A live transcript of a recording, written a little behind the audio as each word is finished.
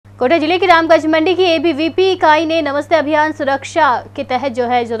कोटा जिले की रामगंज मंडी की एबीवीपी इकाई ने नमस्ते अभियान सुरक्षा के तहत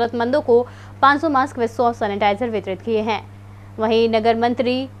जरूरतमंदों को 500 मास्क व 100 सैनिटाइजर वितरित किए हैं। वहीं नगर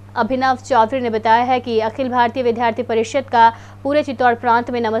मंत्री अभिनव चौधरी ने बताया है कि अखिल भारतीय विद्यार्थी परिषद का पूरे चित्तौड़ प्रांत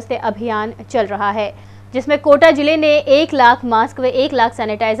में नमस्ते अभियान चल रहा है, जिसमें कोटा जिले ने 1 लाख मास्क व 1 लाख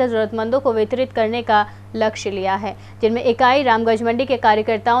सैनिटाइजर जरूरतमंदों को वितरित करने का लक्ष्य लिया है, जिनमें इकाई रामगंज मंडी के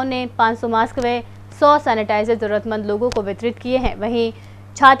कार्यकर्ताओं ने 500 मास्क व 100 सैनिटाइजर जरूरतमंद लोगों को वितरित किए हैं। वहीं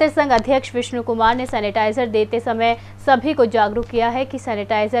छात्र संघ अध्यक्ष विष्णु कुमार ने सैनिटाइजर देते समय सभी को जागरूक किया है कि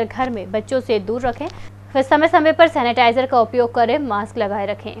सैनिटाइजर घर में बच्चों से दूर रखें, फिर समय समय पर सैनिटाइजर का उपयोग करें, मास्क लगाए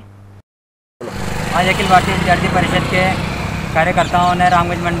रखें। आज अखिल भारतीय विद्यार्थी परिषद के कार्यकर्ताओं ने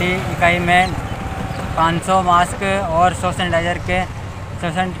रामगंज मंडी इकाई में 500 मास्क और 100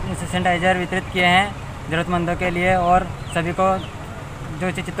 सैनिटाइजर वितरित किए हैं ज़रूरतमंदों के लिए। और सभी को जो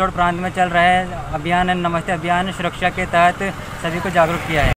चित्तौड़ प्रांत में चल रहा है अभियान नमस्ते अभियान सुरक्षा के तहत सभी को जागरूक किया है।